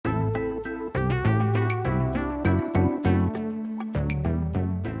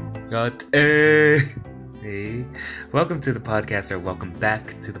Got Hey, welcome to the podcast, or welcome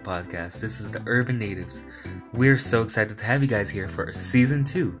back to the podcast. This is the Urban Natives. We're so excited to have you guys here for season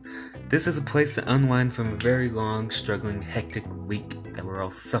 2. This is a place to unwind from a very long, struggling, hectic week that we're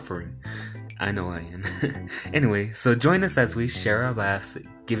all suffering. I know I am. Anyway, so join us as we share our laughs,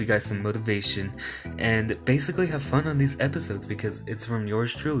 give you guys some motivation, and basically have fun on these episodes because it's from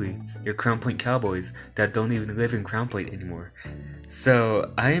yours truly, your Crown Point Cowboys that don't even live in Crown Point anymore.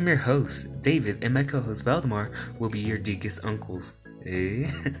 So, I am your host, David, and my co-host, Valdemar, will be your deekest uncles.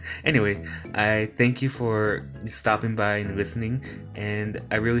 Anyway, I thank you for stopping by and listening, and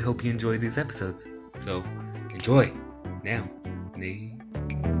I really hope you enjoy these episodes. So, enjoy! Now.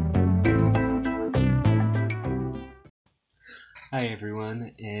 Hi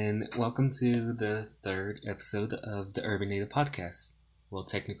everyone, and welcome to the 3rd episode of the Urban Native Podcast. Well,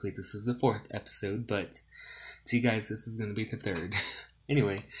 technically this is the 4th episode, but to you guys this is going to be the 3rd.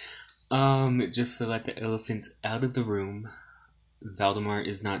 Anyway, just to let the elephant out of the room, Valdemar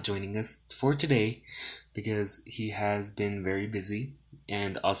is not joining us for today because he has been very busy,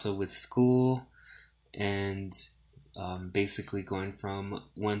 and also with school, and basically going from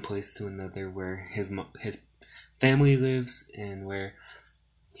one place to another where his family lives and where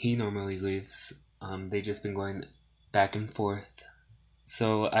he normally lives. They just been going back and forth.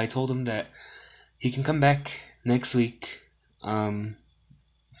 So I told him that he can come back next week.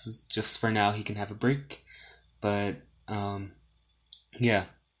 This is just for now. He can have a break, but yeah,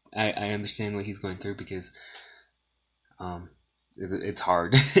 I understand what he's going through because it's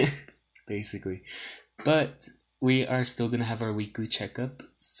hard, basically. But we are still gonna have our weekly checkup.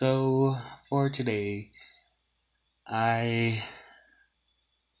 So for today, I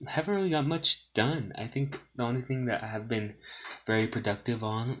haven't really got much done. I think the only thing that I have been very productive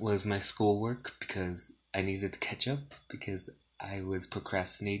on was my schoolwork because I needed to catch up because I was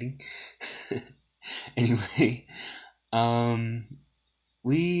procrastinating. Anyway,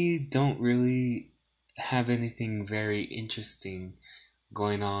 we don't really have anything very interesting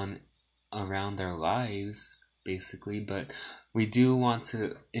going on around our lives, basically, but we do want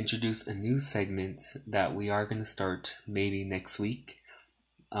to introduce a new segment that we are going to start maybe next week.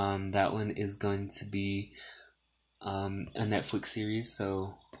 That one is going to be a Netflix series.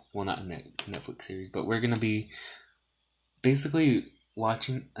 So, well, not a Netflix series, but we're going to be basically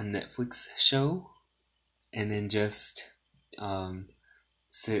watching a Netflix show and then just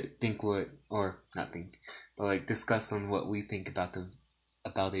discuss on what we think about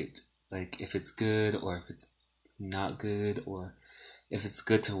it, like if it's good or if it's not good or if it's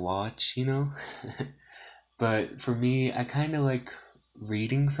good to watch, But for me, I kind of like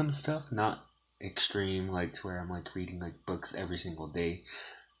reading some stuff, not extreme like to where I'm like reading like books every single day,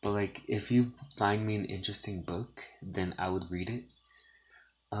 but like if you find me an interesting book, then I would read it.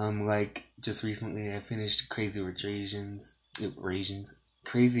 Like just recently I finished Crazy Rich Asians.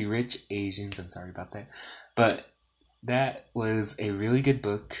 I'm sorry about that, but that was a really good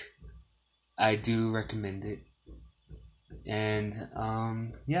book. I do recommend it. And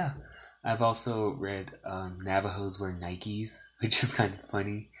yeah, I've also read Navajos Wear Nikes, which is kind of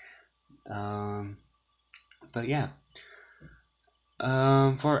funny. But yeah,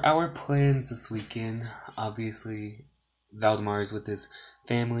 for our plans this weekend, obviously Valdemar is with his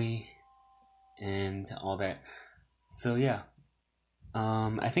family and all that. So yeah,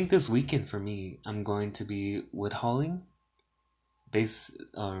 I think this weekend for me, I'm going to be wood hauling.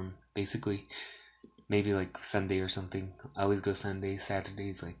 Basically, maybe like Sunday or something. I always go Sunday.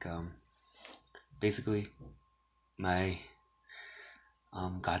 Saturdays like basically my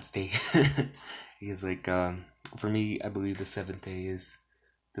God's day. Because like for me, I believe the 7th day is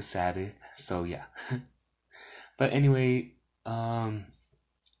the Sabbath. So yeah. But anyway,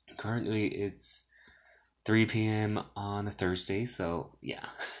 currently it's 3 p.m. on a Thursday. So yeah.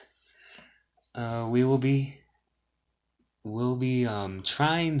 We'll be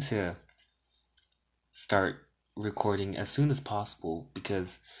trying to start recording as soon as possible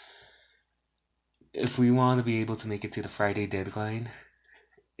because if we want to be able to make it to the Friday deadline,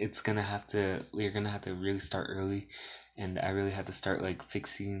 we're gonna have to really start early, and I really have to start like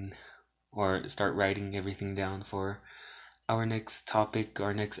fixing or start writing everything down for our next topic,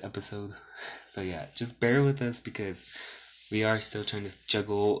 our next episode. So yeah, just bear with us because we are still trying to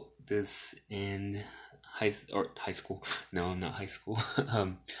juggle this in high school. No, not high school.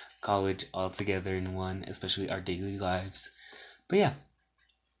 College all together in one, especially our daily lives. But yeah,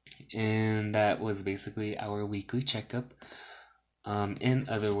 and that was basically our weekly checkup. In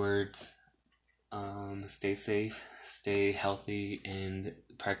other words, stay safe, stay healthy, and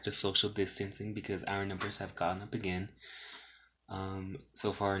practice social distancing because our numbers have gone up again.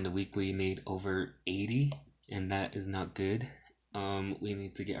 So far in the week, we made over 80, and that is not good. We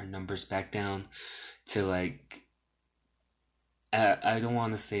need to get our numbers back down to like, I don't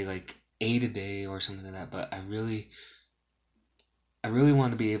want to say like 8 a day or something like that, but I really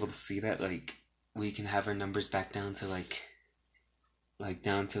want to be able to see that like we can have our numbers back down to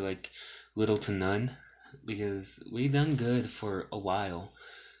down to like little to none, because we've done good for a while.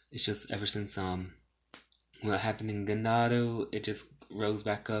 It's just ever since what happened in Ganado, it just rose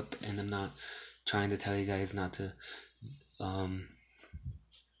back up, and I'm not trying to tell you guys um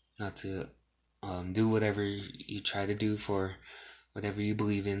not to do whatever you try to do for whatever you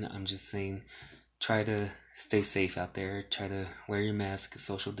believe in. I'm just saying, try to stay safe out there. Try to wear your mask,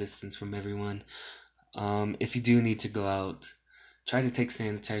 social distance from everyone. If you do need to go out, try to take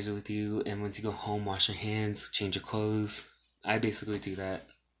sanitizer with you, and once you go home, wash your hands, change your clothes. I basically do that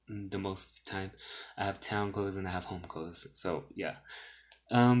the most of the time. I have town clothes and I have home clothes. So yeah.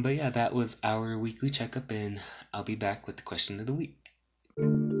 But yeah, that was our weekly checkup, and I'll be back with the question of the week.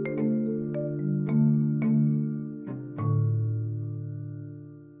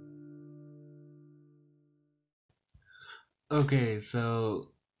 Okay, so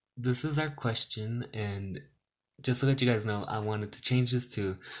this is our question, and just to let you guys know, I wanted to change this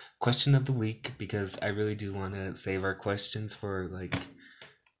to question of the week, because I really do want to save our questions for like,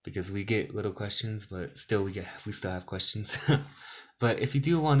 because we get little questions, but still we still have questions. But if you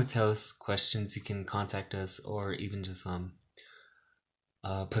do want to tell us questions, you can contact us, or even just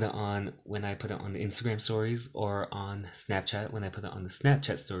put it on when I put it on the Instagram stories, or on Snapchat when I put it on the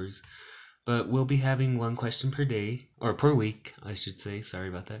Snapchat stories. But we'll be having one question per day, or per week, I should say. Sorry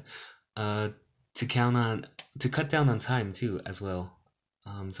about that. Uh, to cut down on time too, as well.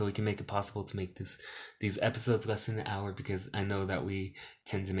 So we can make it possible to make these episodes less than an hour, because I know that we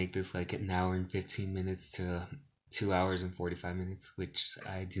tend to make this like an hour and 15 minutes to 2 hours and 45 minutes, which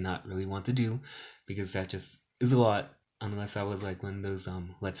I do not really want to do, because that just is a lot. Unless I was like one of those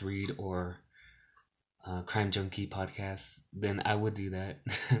Let's Read or Crime Junkie podcasts, then I would do that.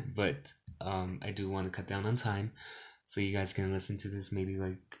 But I do want to cut down on time, so you guys can listen to this maybe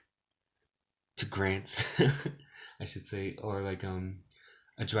like to Grants, I should say, or like a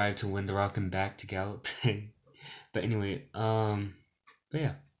drive to Wind Rock and back to Gallup. But anyway, but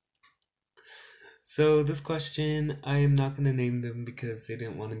yeah. So this question, I am not gonna name them because they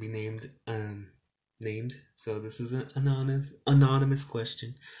didn't want to be named. So this is an anonymous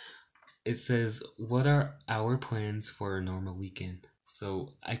question. It says, "What are our plans for a normal weekend?"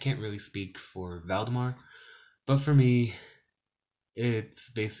 So I can't really speak for Valdemar, but for me, it's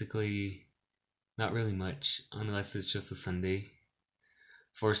basically not really much, unless it's just a Sunday.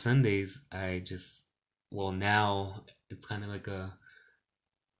 For Sundays, now it's kind of like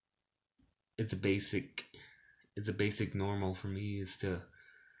it's a basic, it's a basic normal for me is to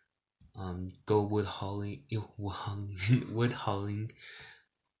go wood hauling, wood hauling.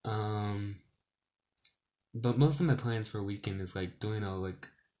 Um, but most of my plans for a weekend is like doing a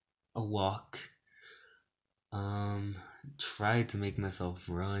walk. Um, try to make myself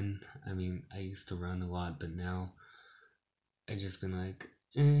run. I mean, I used to run a lot, but now I just been like,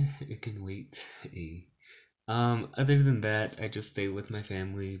 it can wait. Other than that, I just stay with my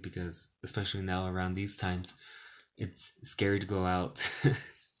family, because especially now around these times, it's scary to go out.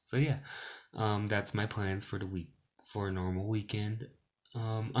 So yeah, that's my plans for the week, for a normal weekend.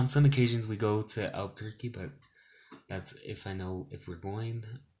 On some occasions we go to Albuquerque, but that's if I know if we're going.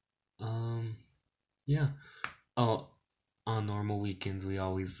 Um, yeah. Oh, on normal weekends we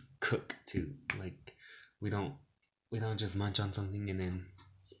always cook too. Like we don't we don't just munch on something and then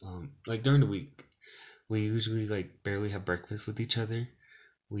like during the week we usually like barely have breakfast with each other.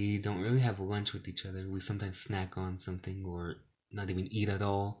 We don't really have lunch with each other. We sometimes snack on something or not even eat at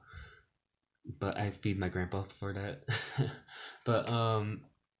all. But I feed my grandpa for that. But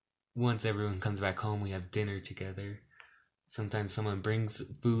once everyone comes back home, we have dinner together. Sometimes someone brings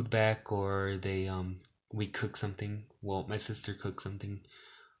food back, or they we cook something. Well, my sister cooks something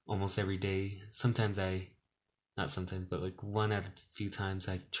almost every day. Sometimes I not sometimes, but like one out of a few times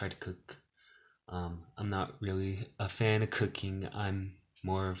I try to cook. I'm not really a fan of cooking. I'm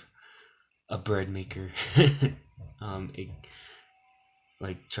more of a bread maker. It,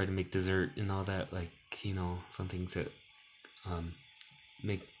 like try to make dessert and all that, like something to um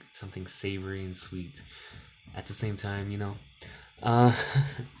make something savory and sweet at the same time. Uh,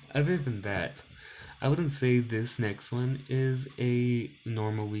 Other than that, I wouldn't say this next one is a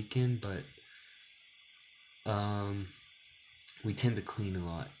normal weekend, but um, we tend to clean a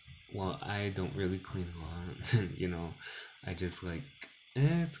lot. Well, I don't really clean a lot. I just like,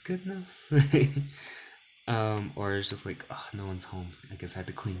 it's good enough. Or it's just like, oh, no one's home. I guess I had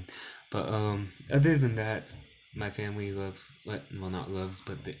to clean. But other than that, my family loves, well, not loves,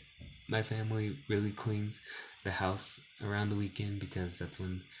 but my family really cleans the house around the weekend because that's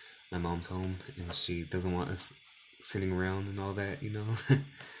when my mom's home and she doesn't want us sitting around and all that, you know.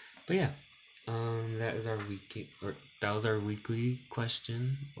 But yeah, that is our week, or that was our weekly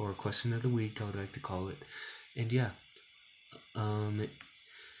question or question of the week, I would like to call it. And yeah, um,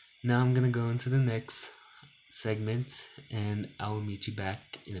 now I'm gonna go into the next segment, and I will meet you back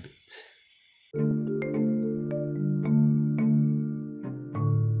in a bit.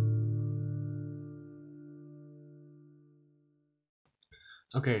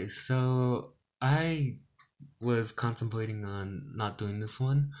 Okay, so I was contemplating on not doing this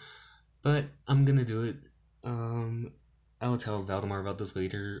one, but I'm gonna do it. Um, I will tell Valdemar about this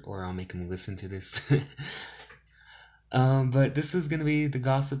later, or I'll make him listen to this. But this is gonna be the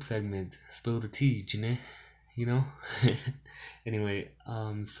gossip segment. Spill the tea, Janae. You know. Anyway,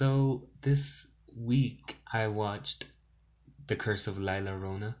 so this week I watched The Curse of La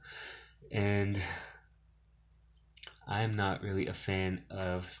Llorona, and I'm not really a fan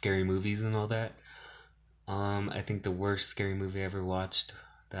of scary movies and all that. I think the worst scary movie I ever watched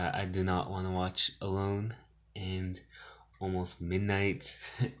that I do not want to watch alone and almost midnight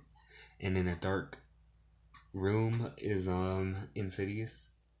and in a dark room is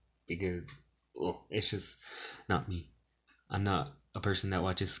Insidious, because well, it's just not me. I'm not a person that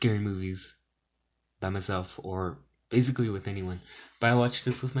watches scary movies by myself or basically with anyone. But I watched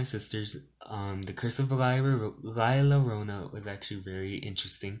this with my sisters. The Curse of Lila Llorona was actually very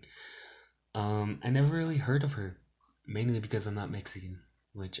interesting. I never really heard of her, mainly because I'm not Mexican,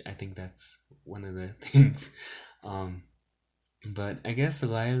 which I think that's one of the things. Um, but I guess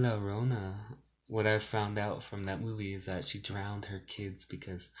Lila Llorona, what I found out from that movie is that she drowned her kids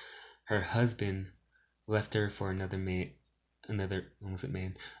because her husband left her for another man, another, what was it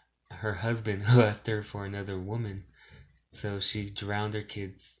man? Her husband left her for another woman, so she drowned her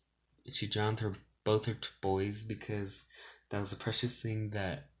kids. She drowned her both her boys because that was a precious thing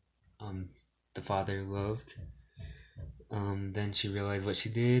that um the father loved. Then she realized what she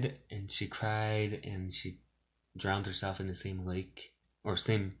did, and she cried, and she drowned herself in the same lake or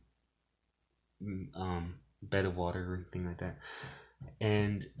same bed of water or anything like that.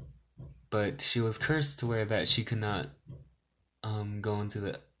 And but she was cursed to where that she could not go into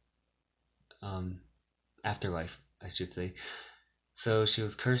the um afterlife, I should say. So she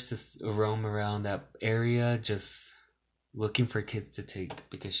was cursed to roam around that area just looking for kids to take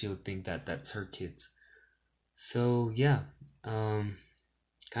because she would think that that's her kids. So yeah, um,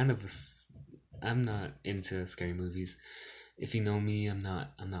 kind of. I'm not into scary movies. If you know me, I'm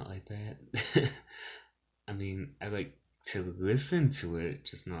not like that. I mean, I like to listen to it,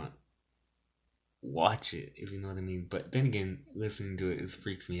 just not watch it. If you know what I mean. But then again, listening to it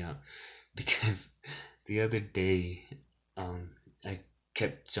freaks me out because the other day, I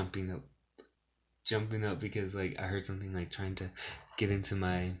kept jumping up because like I heard something like trying to get into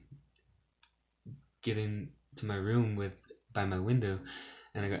my get into my room with by my window,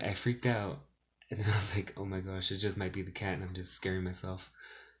 and I freaked out, and then I was like, oh my gosh, it just might be the cat, and I'm just scaring myself.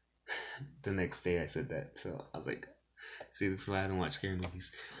 The next day I said that, so I was like, see, this is why I don't watch scary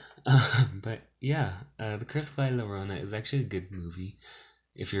movies. But yeah, The Curse of La Llorona is actually a good movie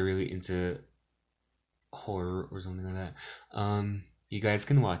if you're really into horror or something like that. You guys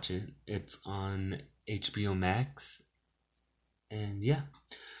can watch it. It's on HBO Max, and yeah.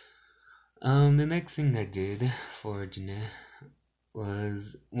 The next thing I did for Jeanette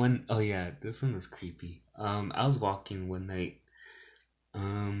was when, oh yeah, this one was creepy. I was walking one night.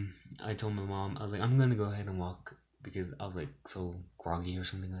 I told my mom, I was like, I'm gonna go ahead and walk because I was like so groggy or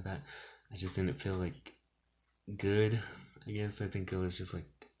something like that. I just didn't feel like good. I guess I think it was just like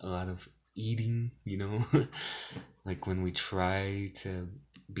a lot of eating, you know? Like when we try to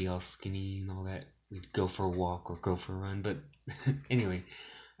be all skinny and all that, we'd go for a walk or go for a run. But anyway,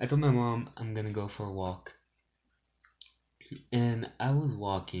 I told my mom I'm gonna go for a walk. And I was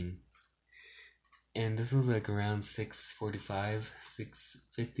walking, and this was like around 6:45,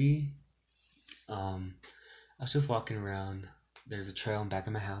 6:50. I was just walking around. There's a trail in back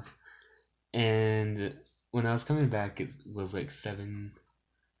of my house, and when I was coming back, it was like 7:15,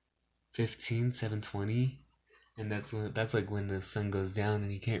 7:20, and that's like when the sun goes down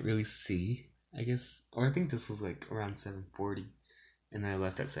and you can't really see. I guess, or I think this was like around 7:40, and I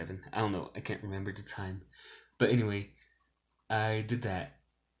left at 7. I don't know. I can't remember the time, but anyway, I did that,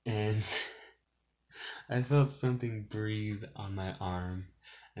 and I felt something breathe on my arm,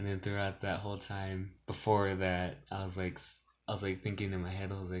 and then throughout that whole time before that, I was like thinking in my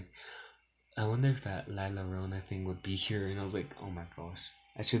head, I was like, I wonder if that La Llorona thing would be here. And I was like, oh my gosh.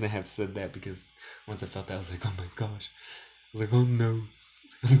 I shouldn't have said that because once I felt that, I was like, oh my gosh. I was like, oh no,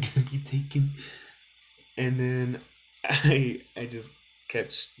 I'm gonna be taken. And then I just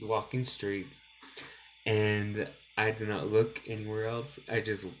kept walking straight, and I did not look anywhere else. I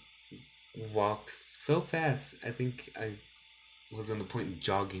just walked so fast. I think I was on the point of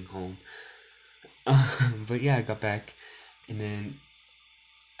jogging home. But yeah, I got back, and then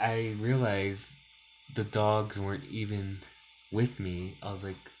I realized the dogs weren't even with me. I was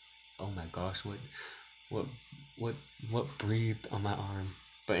like, "Oh my gosh, what, what, what breathed on my arm?"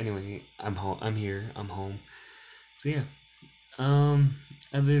 But anyway, I'm home. I'm here. I'm home. So yeah. Um.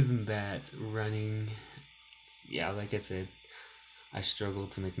 Other than that, running. Yeah, like I said, I struggle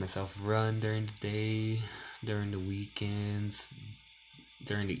to make myself run during the day, during the weekends,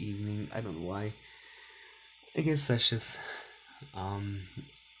 during the evening. I don't know why. I guess that's just um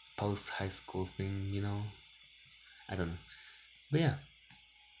post high school thing, you know. I don't know. But yeah.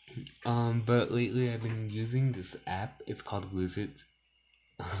 But lately I've been using this app. It's called Lose It.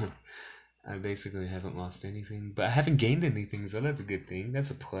 I basically haven't lost anything, but I haven't gained anything, so that's a good thing. That's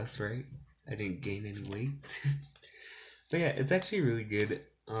a plus, right? I didn't gain any weight. But yeah, it's actually really good.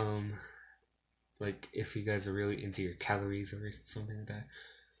 Like if you guys are really into your calories or something like that,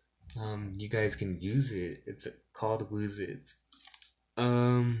 you guys can use it. It's called Lose It.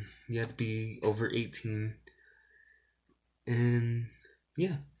 You have to be over 18, and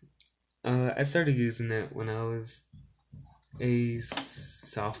yeah. I started using it when I was a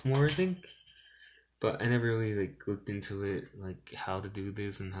sophomore, I think, but I never really like looked into it, like how to do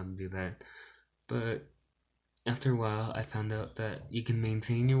this and how to do that. But after a while, I found out that you can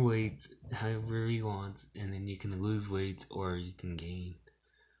maintain your weight however you want, and then you can lose weight or you can gain.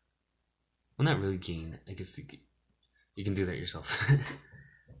 Well, not really gain. I guess you can do that yourself.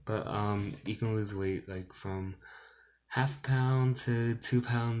 But you can lose weight like from half a pound to 2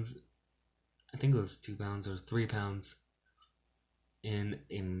 pounds. I think it was 2 pounds or 3 pounds in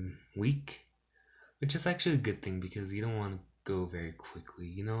a week, which is actually a good thing because you don't want to go very quickly.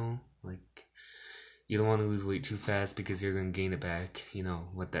 You know, like you don't want to lose weight too fast because you're gonna gain it back. You know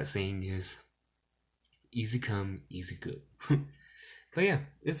what that saying is: easy come, easy go. But yeah,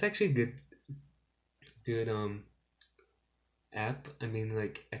 it's actually a good app. I mean,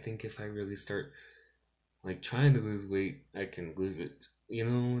 like I think if I really start like trying to lose weight, I can lose it. You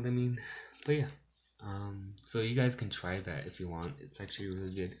know what I mean? But yeah. So you guys can try that if you want. It's actually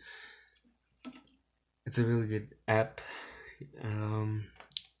really good. It's a really good app. Um,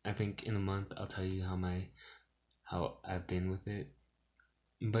 I think in a month I'll tell you how I've been with it.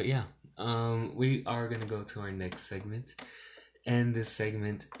 But yeah, we are gonna go to our next segment, and this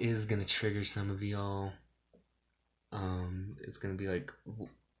segment is gonna trigger some of y'all. It's gonna be like,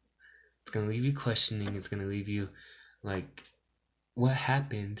 it's gonna leave you questioning. It's gonna leave you like, what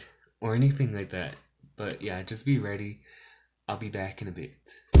happened or anything like that. But yeah, just be ready. I'll be back in a bit.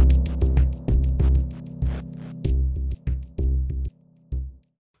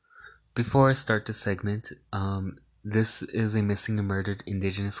 Before I start the segment, this is a missing and murdered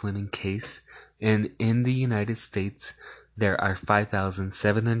Indigenous women case, and in the United States, there are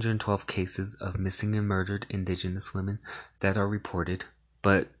 5,712 cases of missing and murdered Indigenous women that are reported,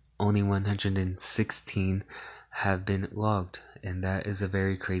 but only 116 have been logged, and that is a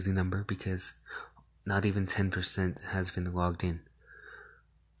very crazy number because not even 10% has been logged in.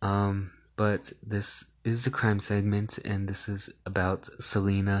 But this is the crime segment, and this is about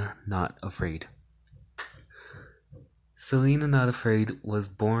Selena Not Afraid. Selena Not Afraid was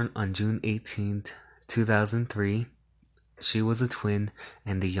born on June 18th, 2003. She was a twin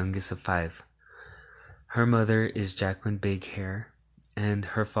and the youngest of 5. Her mother is Jacqueline Big Hair, and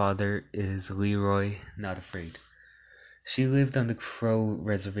her father is Leroy Not Afraid. She lived on the Crow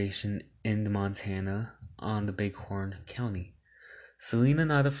Reservation in Montana on the Bighorn County. Selena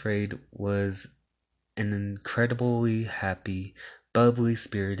Not Afraid was an incredibly happy, bubbly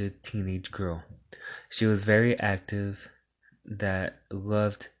spirited teenage girl. She was very active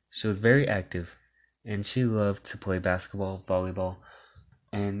and she loved to play basketball, volleyball,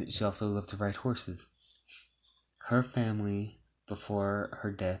 and she also loved to ride horses. Her family, before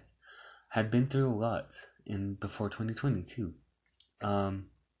her death, had been through a lot in before 2020 too.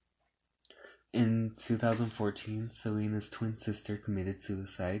 Um, in 2014, Selena's twin sister committed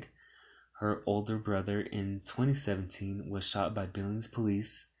suicide. Her older brother in 2017 was shot by Billings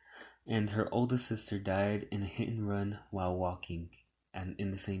police, and her oldest sister died in a hit and run while walking, and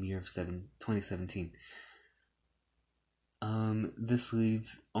in the same year of 2017. This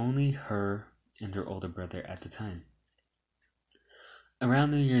leaves only her and her older brother at the time.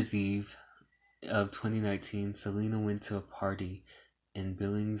 Around New Year's Eve, of 2019, Selena went to a party in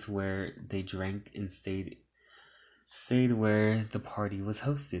Billings where they drank and stayed where the party was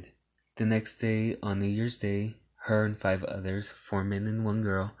hosted. The next day, on New Year's Day, her and 5 others, 4 men and 1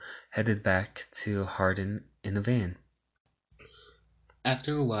 girl, headed back to Hardin in a van.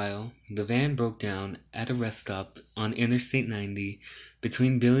 After a while, the van broke down at a rest stop on Interstate 90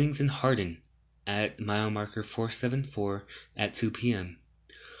 between Billings and Hardin at mile marker 474 at 2 p.m.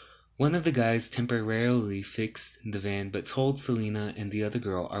 One of the guys temporarily fixed the van but told Selena and the other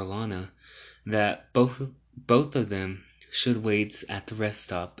girl, Arlana, that both of them should wait at the rest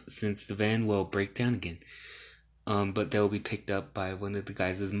stop since the van will break down again. But they'll be picked up by one of the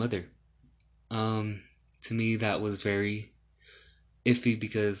guys' mother. To me, that was very iffy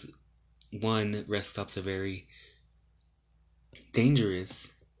because 1, rest stops are very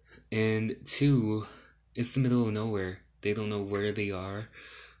dangerous, and 2, it's the middle of nowhere. They don't know where they are.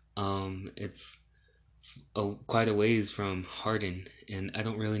 It's quite a ways from Hardin, and I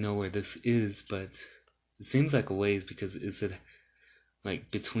don't really know where this is, but it seems like a ways because it's like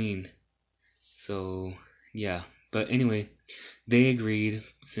between. So yeah, but anyway, they agreed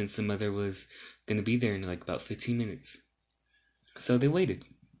since the mother was gonna be there in like about 15 minutes. So they waited.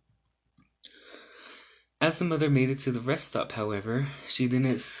 As the mother made it to the rest stop, however, she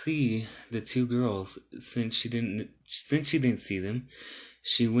didn't see the 2 girls. Since she didn't see them,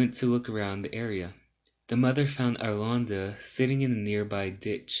 she went to look around the area. The mother found Arlanda sitting in a nearby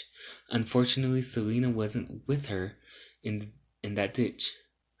ditch. Unfortunately, Selena wasn't with her in that ditch.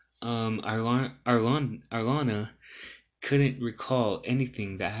 Arlana couldn't recall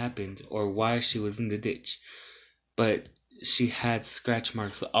anything that happened or why she was in the ditch, but she had scratch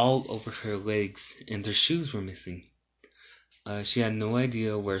marks all over her legs and her shoes were missing. She had no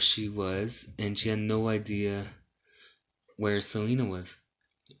idea where she was, and she had no idea where Selena was.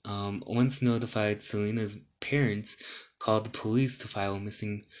 Once notified, Selena's parents called the police to file a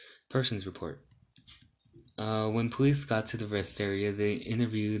missing persons report. When police got to the rest area, they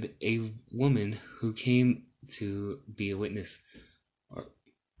interviewed a woman who came to be a witness.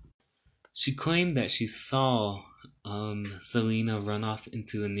 She claimed that she saw Selena run off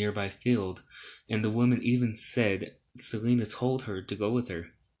into a nearby field, and the woman even said Selena told her to go with her.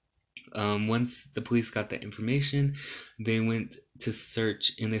 Once the police got that information, they went to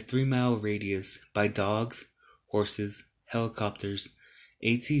search in a 3-mile radius by dogs, horses, helicopters,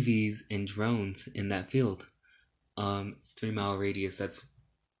 ATVs, and drones in that field. 3-mile radius, that's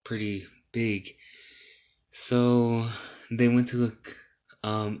pretty big. So they went to look.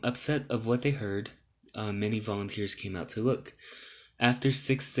 Upset of what they heard, many volunteers came out to look. After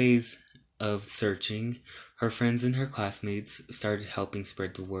 6 days of searching, her friends and her classmates started helping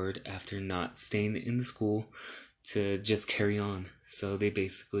spread the word after not staying in the school to just carry on. So they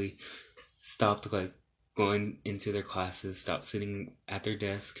basically stopped going into their classes, stopped sitting at their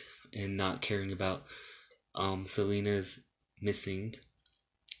desk and not caring about Selena's missing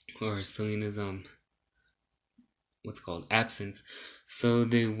or Selena's absence. So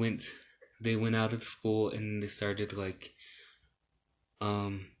they went out of the school and they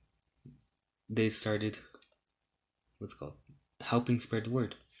started helping spread the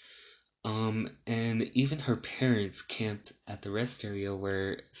word. And even her parents camped at the rest area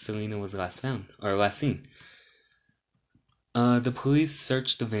where Selena was last seen. The police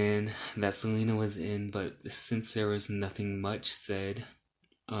searched the van that Selena was in, but since there was nothing much said,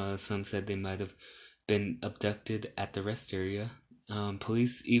 some said they might have been abducted at the rest area.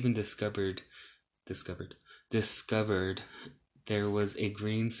 Police even discovered there was a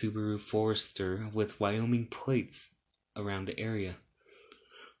green Subaru Forester with Wyoming plates around the area.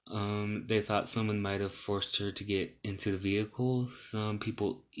 They thought someone might have forced her to get into the vehicle. Some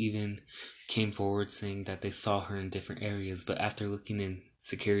people even came forward saying that they saw her in different areas, but after looking in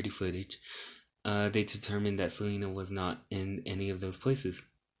security footage, they determined that Selena was not in any of those places.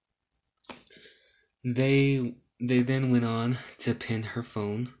 They then went on to pin her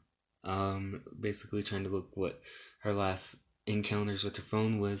phone, basically trying to look what her last encounters with her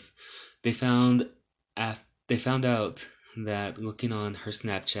phone was. They found out that looking on her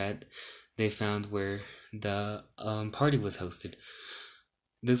Snapchat, they found where the party was hosted.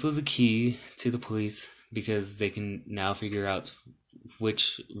 This was a key to the police because they can now figure out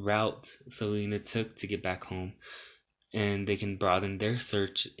which route Selena took to get back home, and they can broaden their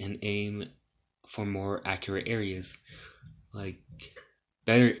search and aim for more accurate areas, like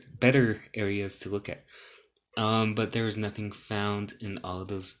better areas to look at. But there was nothing found in all of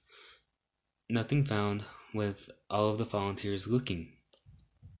those. Nothing found with all of the volunteers looking.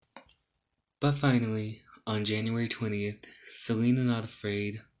 But finally, on January 20th, Selena Not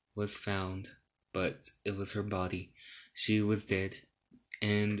Afraid was found but it was her body. She was dead,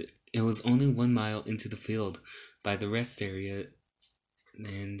 and it was only 1 mile into the field by the rest area,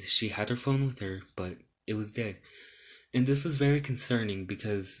 and she had her phone with her, but it was dead. And this was very concerning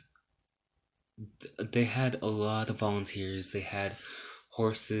because they had a lot of volunteers. They had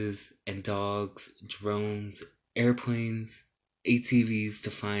horses and dogs, drones, airplanes, ATVs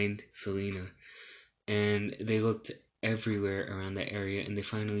to find Selena. And they looked everywhere around that area, and they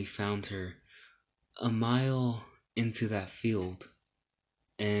finally found her a mile into that field.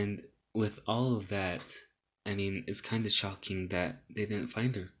 And with all of that, I mean, it's kind of shocking that they didn't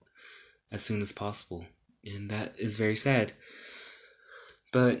find her as soon as possible. And that is very sad.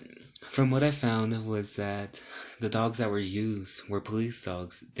 But from what I found was that the dogs that were used were police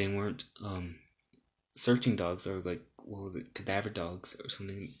dogs. They weren't searching dogs, or like, what was it, cadaver dogs or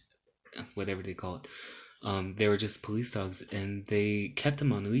something, whatever they call it. They were just police dogs, and they kept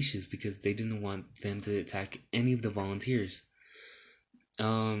them on leashes because they didn't want them to attack any of the volunteers.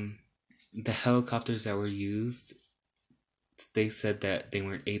 The helicopters that were used, they said that they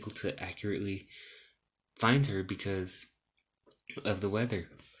weren't able to accurately find her because of the weather.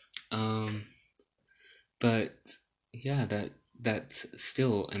 But yeah, that's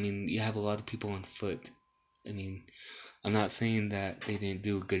still, I mean, you have a lot of people on foot. I mean, I'm not saying that they didn't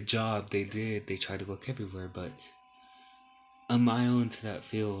do a good job. They did. They tried to look everywhere, but a mile into that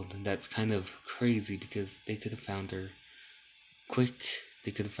field, that's kind of crazy because they could have found her quick.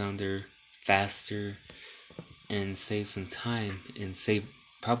 They could have found her faster and save some time and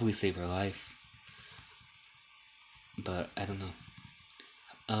probably save her life. But I don't know.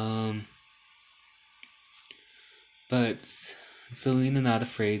 But Selena Not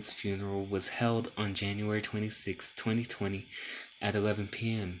Afraid's funeral was held on January 26, 2020 at 11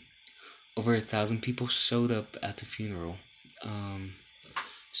 p.m. Over 1,000 people showed up at the funeral.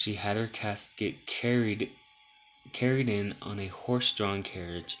 She had her casket carried in on a horse-drawn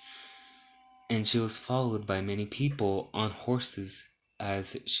carriage, and she was followed by many people on horses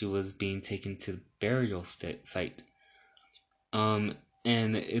as she was being taken to the burial site.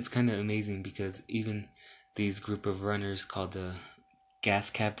 And it's kind of amazing because even these group of runners called the Gas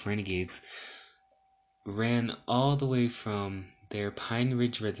Cap Renegades ran all the way from their Pine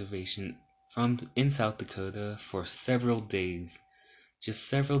Ridge Reservation in South Dakota for several days. Just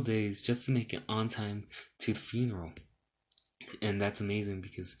several days just to make it on time to the funeral. And that's amazing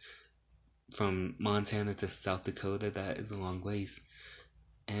because from Montana to South Dakota, that is a long ways.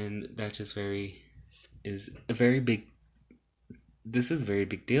 And that just is a very big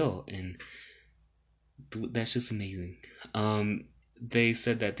deal, and that's just amazing. They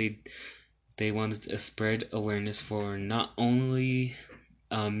said that they wanted to spread awareness for not only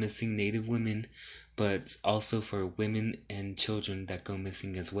missing Native women, but also for women and children that go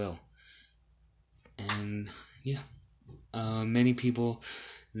missing as well. And yeah, many people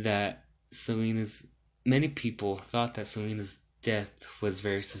thought that Selena's death was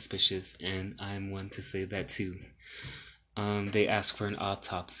very suspicious, and I'm one to say that too. They asked for an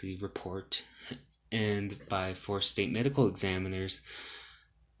autopsy report, and by 4 state medical examiners,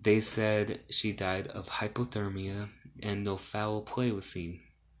 they said she died of hypothermia and no foul play was seen,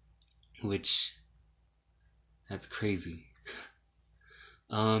 which, that's crazy.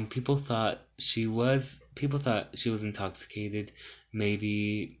 People thought she was intoxicated.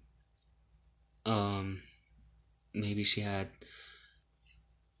 Maybe she had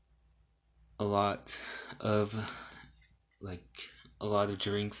a lot of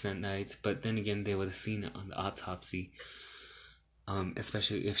drinks that night, but then again, they would have seen it on the autopsy,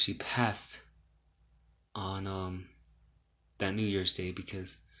 especially if she passed on that New Year's Day,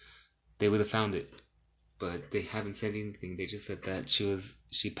 because they would have found it. But they haven't said anything. They just said that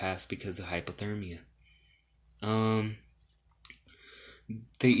she passed because of hypothermia.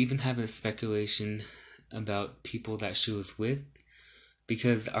 They even have a speculation about people that she was with,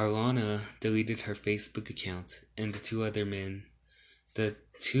 because Arlana deleted her Facebook account, and the two other men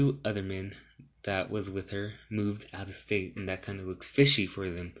that was with her moved out of state, and that kind of looks fishy for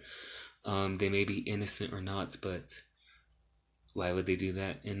them. They may be innocent or not, but why would they do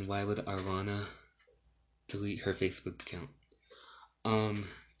that? And why would Arlana delete her Facebook account?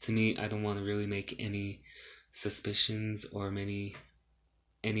 To me, I don't want to really make any suspicions or anything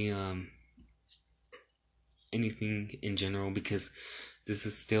in general, because this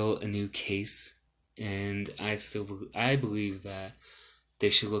is still a new case, and I believe that they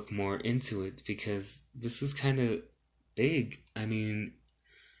should look more into it, because this is kind of big. I mean,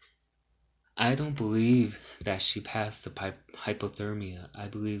 I don't believe that she passed of hypothermia. I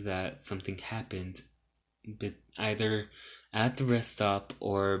believe that something happened, but either at the rest stop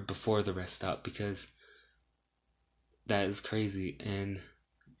or before the rest stop, because that is crazy. And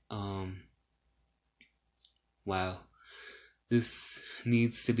wow, this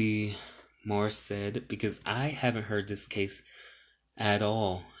needs to be more said, because I haven't heard this case at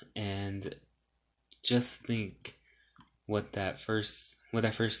all. And just think what I first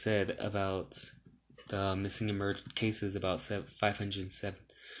said about the missing and murdered cases, about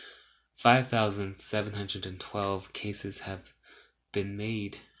 5,712 cases have been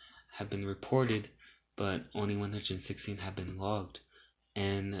reported, but only 116 have been logged.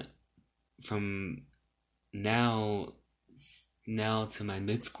 And from now to my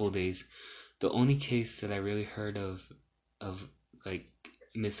mid-school days, the only case that I really heard of like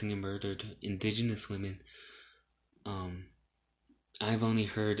missing and murdered indigenous women, I've only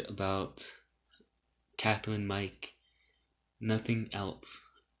heard about Kathleen Mike, nothing else.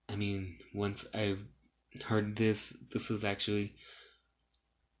 I mean, once I heard this was actually,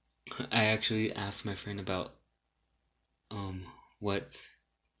 I actually asked my friend about what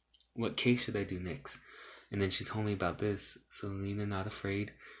case should I do next, and then she told me about this, Selena Not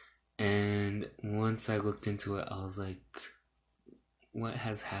Afraid. And once I looked into it, I was like, what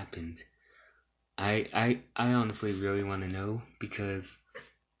has happened? I honestly really want to know, because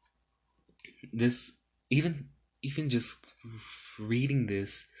this, even just reading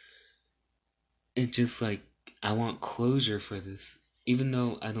this, it just like, I want closure for this, even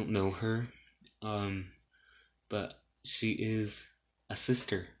though I don't know her, but she is a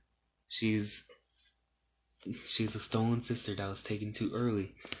sister. She's a stolen sister that was taken too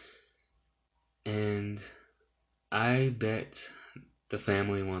early, and I bet the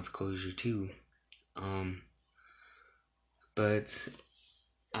family wants closure too. But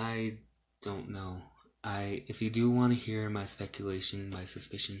I don't know. If you do want to hear my speculation, my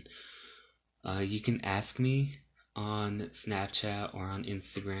suspicion, you can ask me on Snapchat or on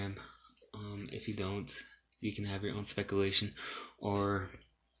Instagram. If you don't, you can have your own speculation, or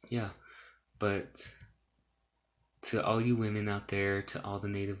yeah. But to all you women out there, to all the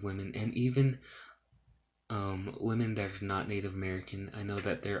Native women, and even women that are not Native American, I know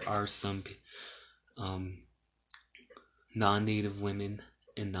that there are some non-Native women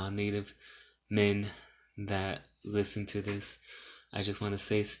and non-Native men that listen to this. I just want to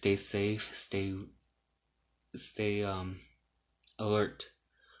say, stay safe, stay alert.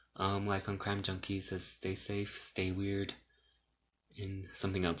 Like on Crime Junkie says, stay safe, stay weird, and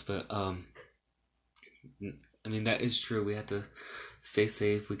something else. But I mean, that is true. We have to stay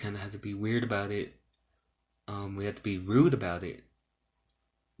safe. We kind of have to be weird about it. We have to be rude about it,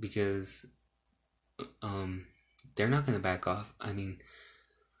 because they're not gonna back off. I mean,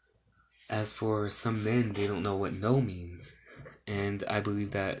 as for some men, they don't know what no means, and I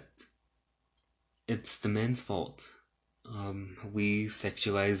believe that it's the men's fault. We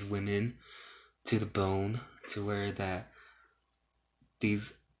sexualize women to the bone, to where that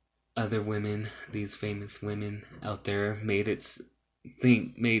these other women, these famous women out there, made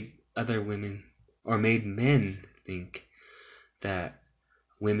other women, or made men think that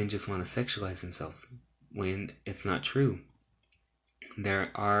women just want to sexualize themselves, when it's not true.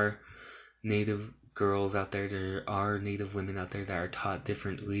 There are Native girls out there, there are Native women out there that are taught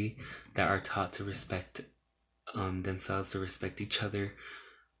differently, that are taught to respect themselves, to respect each other.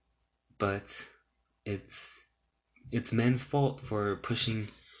 But it's men's fault for pushing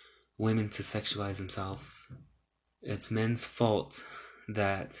women to sexualize themselves. It's men's fault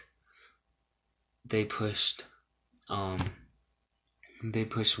that they pushed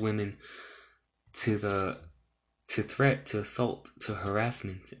women to threat, to assault, to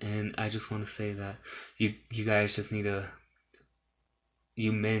harassment. And I just want to say that you guys just need to,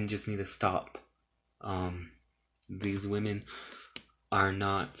 you men just need to stop. These women are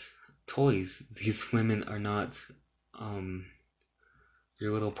not toys. These women are not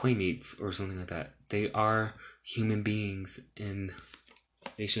your little playmates or something like that. They are human beings, and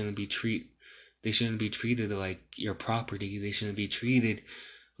they shouldn't be treated like your property. They shouldn't be treated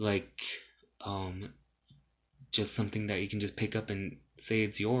like just something that you can just pick up and say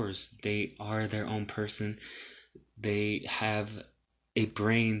it's yours. They are their own person. They have a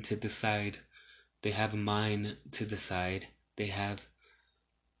brain to decide. They have a mind to decide. They have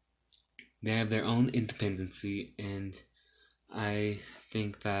their own independency, and I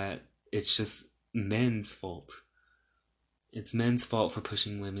think that it's just men's fault. It's men's fault for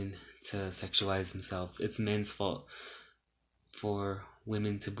pushing women to sexualize themselves. It's men's fault for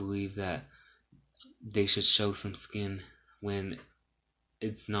women to believe that they should show some skin when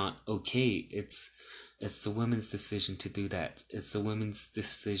it's not okay. It's the women's decision to do that. It's the women's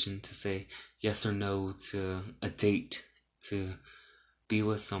decision to say yes or no to a date. to be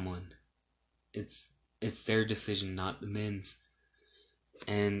with someone. It's their decision, not the men's.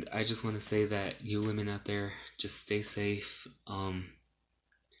 And I just want to say that you women out there, just stay safe.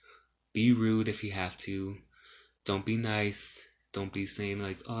 Be rude if you have to. Don't be nice. Don't be saying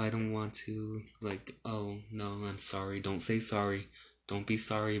like, oh, I don't want to. Like, oh, no, I'm sorry. Don't say sorry. Don't be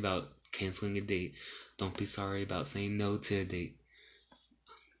sorry about canceling a date. Don't be sorry about saying no to a date.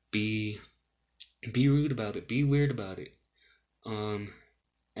 Be rude about it. Be weird about it.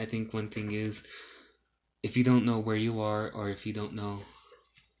 I think one thing is, if you don't know where you are, or if you don't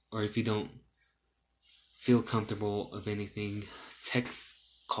feel comfortable of anything, text,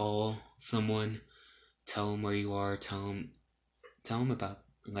 call someone, tell them where you are, tell them about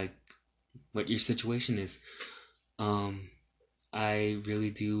like what your situation is. I really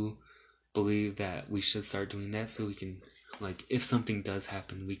do believe that we should start doing that, so we can, like, if something does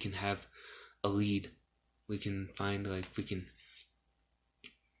happen, we can have a lead. We can find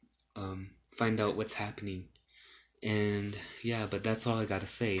find out what's happening. And yeah, but that's all I gotta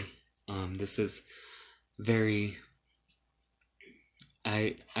say. This is very,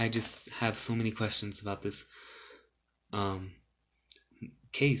 I just have so many questions about this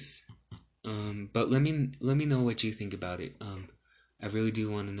case. But let me know what you think about it. I really do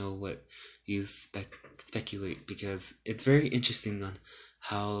want to know what you speculate, because it's very interesting on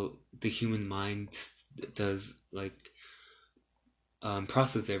how the human mind does, like,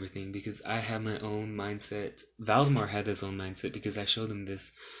 process everything, because I have my own mindset. Valdemar had his own mindset because I showed him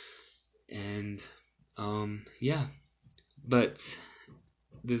this. And yeah, but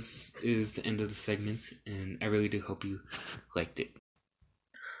this is the end of the segment, and I really do hope you liked it.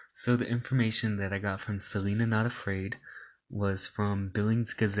 So the information that I got from Selena Not Afraid was from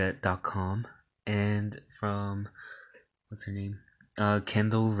BillingsGazette.com and from, what's her name?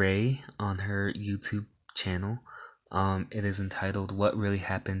 Kendall Ray on her YouTube channel. It is entitled "What Really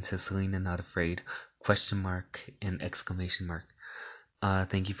Happened to Selena Not Afraid?" ? And exclamation mark.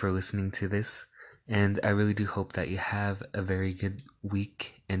 Thank you for listening to this, and I really do hope that you have a very good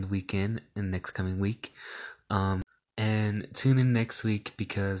week and weekend in next coming week. And tune in next week,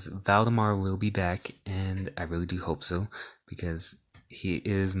 because Valdemar will be back, and I really do hope so, because he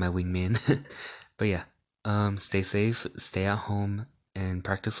is my wingman. But yeah, stay safe, stay at home, and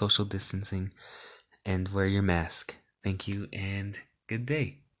practice social distancing, and wear your mask. Thank you, and good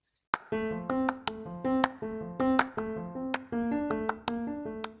day.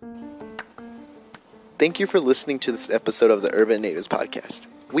 Thank you for listening to this episode of the Urban Natives Podcast.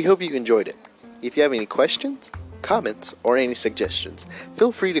 We hope you enjoyed it. If you have any questions, comments, or any suggestions,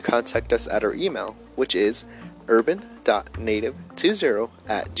 feel free to contact us at our email, which is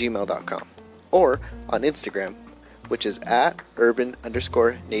urban.native20@gmail.com, or on Instagram, which is at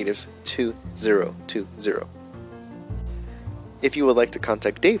urban_natives2020. If you would like to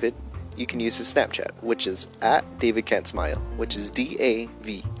contact David, you can use his Snapchat, which is at DavidCan'tSmile, which is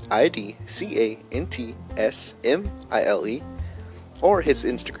DavidCantsmile, or his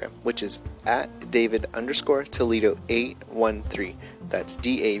Instagram, which is at David_Toledo813. That's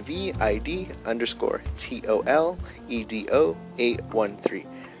DAVID_TOLEDO813.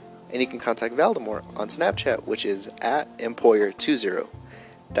 And you can contact Valdemar on Snapchat, which is at Empoyer20.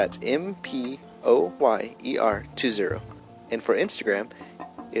 That's MPOYER20. And for Instagram,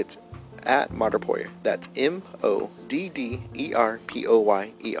 it's at Modderpoyer. That's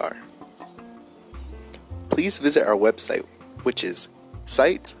MODDERPOYER. Please visit our website, which is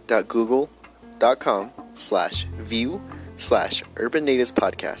sites.google.com/view/Urban Natives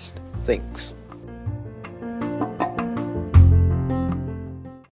Podcast. Thanks.